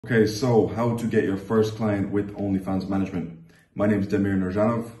Okay, so how to get your first client with OnlyFans management. My name is Demir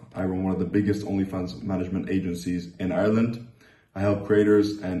Nurjanov. I run one of the biggest OnlyFans management agencies in Ireland. I help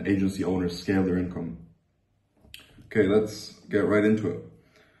creators and agency owners scale their income. Okay, let's get right into it.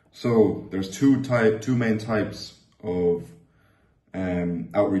 So there's two main types of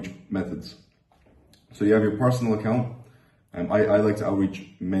outreach methods. So you have your personal account. I like to outreach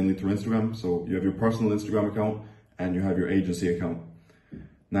mainly through Instagram. So you have your personal Instagram account and you have your agency account.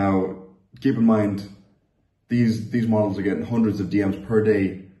 Now, keep in mind, these models are getting hundreds of DMs per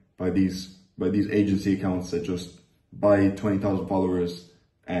day by these agency accounts that just buy 20,000 followers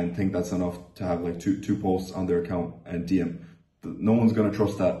and think that's enough to have like two posts on their account and DM. No one's gonna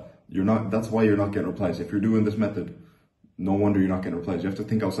trust that. That's why you're not getting replies. If you're doing this method, no wonder you're not getting replies. You have to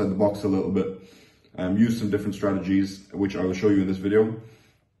think outside the box a little bit. Use some different strategies, which I will show you in this video.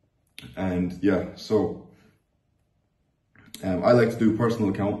 And yeah, so I like to do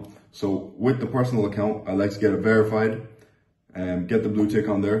personal account. So with the personal account, I like to get it verified and get the blue tick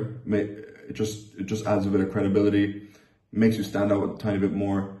on there. It just adds a bit of credibility, makes you stand out a tiny bit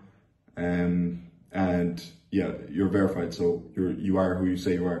more. And yeah, you're verified. So you are who you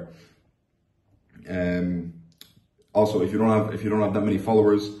say you are. Also, if you don't have that many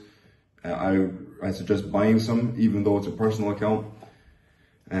followers, I suggest buying some, even though it's a personal account.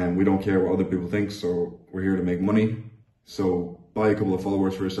 And we don't care what other people think. So we're here to make money. So buy a couple of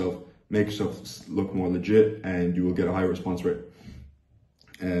followers for yourself, make yourself look more legit, and you will get a higher response rate.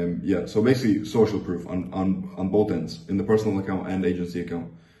 Yeah, so basically social proof on both ends, in the personal account and agency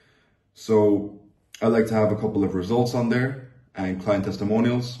account. So I like to have a couple of results on there and client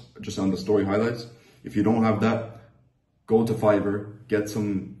testimonials just on the story highlights. If you don't have that, go to Fiverr, get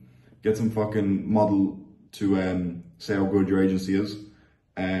some fucking model to say how good your agency is,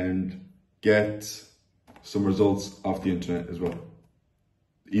 and get some results off the internet as well.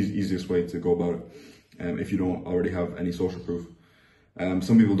 Easiest way to go about it, if you don't already have any social proof.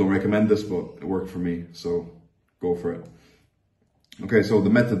 Some people don't recommend this, but it worked for me, so go for it. Okay, so the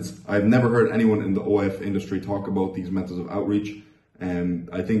methods. I've never heard anyone in the OF industry talk about these methods of outreach, and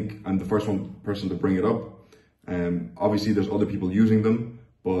I think I'm the first person to bring it up. Obviously there's other people using them,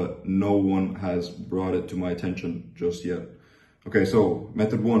 but no one has brought it to my attention just yet. Okay, so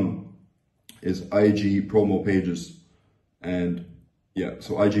method one is IG promo pages. And yeah,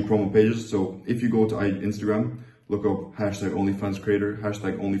 so IG promo pages. So if you go to Instagram, look up hashtag OnlyFans creator,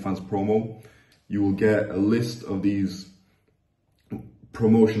 hashtag OnlyFans promo, you will get a list of these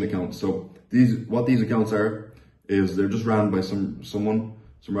promotion accounts. So what these accounts are is they're just ran by some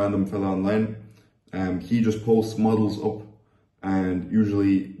random fella online. He just posts models up, and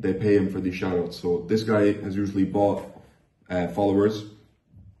usually they pay him for these shoutouts. So this guy has usually bought followers,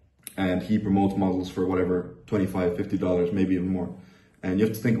 and he promotes models for whatever, $25, $50, maybe even more. And you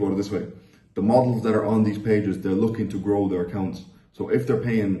have to think about it this way. The models that are on these pages, they're looking to grow their accounts. So if they're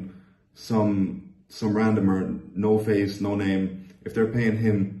paying some randomer, no face, no name, if they're paying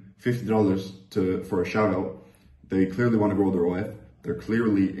him $50 for a shout out, they clearly want to grow their OF. They're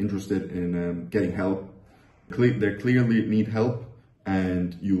clearly interested in getting help. They clearly need help,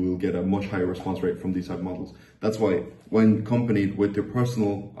 and you will get a much higher response rate from these type of models. That's why when accompanied with your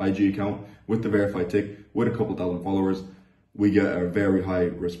personal IG account, with the verified tick, with a couple thousand followers, we get a very high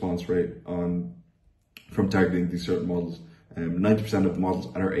response rate from targeting these certain models. 90% of the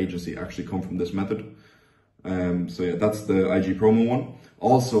models at our agency actually come from this method. So yeah, that's the IG promo one.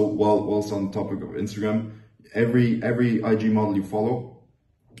 Also, whilst on the topic of Instagram, every IG model you follow,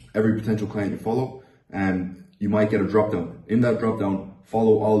 every potential client you follow, you might get a drop down. In that drop down,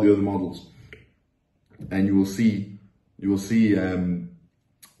 follow all the other models, and you will see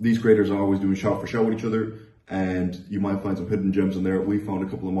these creators are always doing shout for shout with each other, and you might find some hidden gems in there. We found a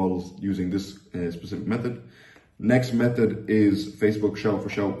couple of models using this specific method. Next method is Facebook shout for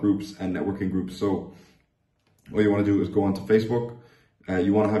shout groups and networking groups. So what you want to do is go onto Facebook.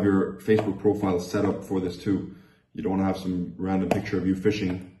 You want to have your Facebook profile set up for this too. You don't want to have some random picture of you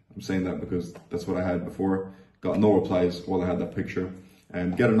fishing. I'm saying that because that's what I had before. Got no replies while I had that picture.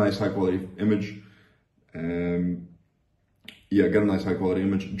 And get a nice high quality image. Yeah, get a nice high quality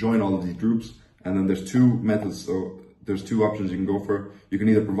image. Join all of these groups. And then there's two methods. So there's two options you can go for. You can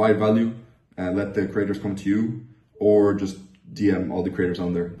either provide value and let the creators come to you, or just DM all the creators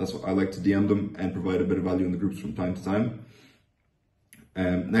on there. That's what I like to DM them and provide a bit of value in the groups from time to time.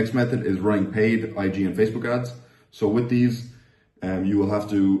 Next method is running paid IG and Facebook ads. So with these, you will have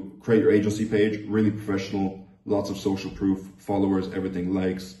to create your agency page, really professional, lots of social proof, followers, everything,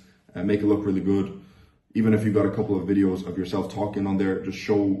 likes, and make it look really good. Even if you've got a couple of videos of yourself talking on there, just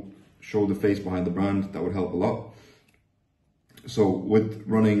show the face behind the brand. That would help a lot. So with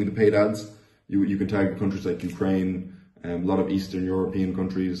running the paid ads, you can target countries like Ukraine, a lot of Eastern European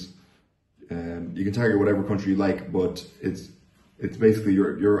countries. You can target whatever country you like, but it's basically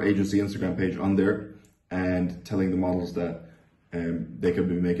your agency Instagram page on there, and telling the models that they could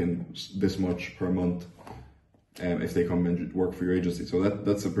be making this much per month if they come and work for your agency. So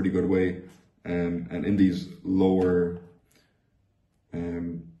that's a pretty good way. And in these lower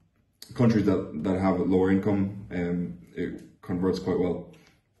countries that have a lower income, it converts quite well.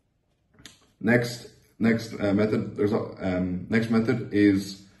 Next method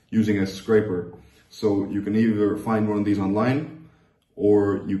is using a scraper. So you can either find one of these online,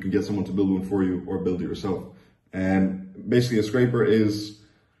 or you can get someone to build one for you, or build it yourself. Basically, a scraper is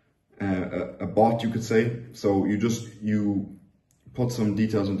a bot, you could say. So you put some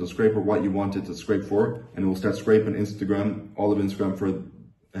details into the scraper, what you want it to scrape for, and it will start scraping all of Instagram for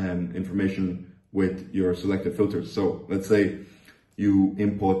information with your selected filters. So let's say you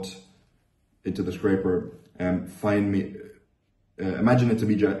input into the scraper, find me, imagine it to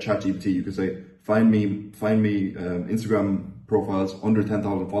be ChatGPT. You could say, find me Instagram profiles under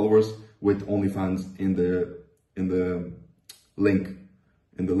 10,000 followers with OnlyFans in the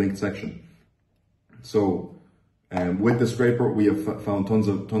linked section. So with the scraper, we have found tons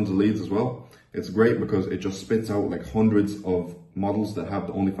of leads as well. It's great because it just spits out like hundreds of models that have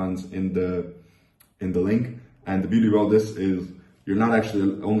the OnlyFans in the link. And the beauty about this is you're not actually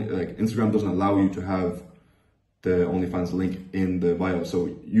Instagram doesn't allow you to have the OnlyFans link in the bio. So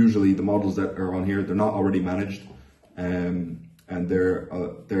usually the models that are on here, they're not already managed, and they're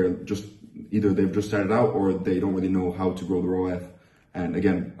just either they've just started out, or they don't really know how to grow their OF. And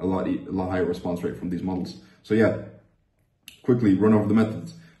again, a lot higher response rate from these models. So yeah, quickly run over the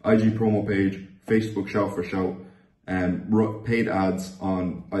methods: IG promo page, Facebook shout for shout, and paid ads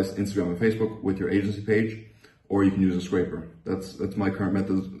on Instagram and Facebook with your agency page, or you can use a scraper. That's my current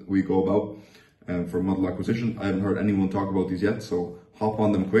methods we go about for model acquisition. I haven't heard anyone talk about these yet, so hop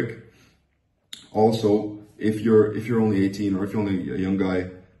on them quick. Also, if you're only 18, or if you're only a young guy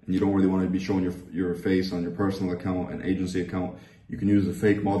and you don't really want to be showing your face on your personal account and agency account, you can use the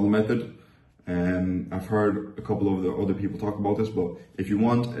fake model method. I've heard a couple of the other people talk about this, but if you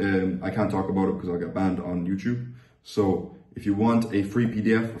want, I can't talk about it because I'll get banned on YouTube. So if you want a free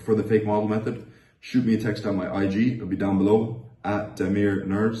PDF for the fake model method, shoot me a text on my IG. It'll be down below at Damir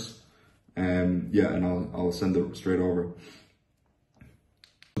Nerds. And I'll send it straight over.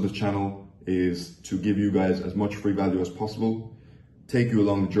 This channel is to give you guys as much free value as possible, take you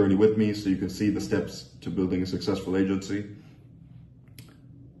along the journey with me so you can see the steps to building a successful agency,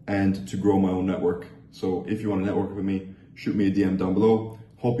 and to grow my own network. So if you want to network with me, shoot me a DM down below.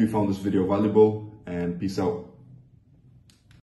 Hope you found this video valuable, and peace out.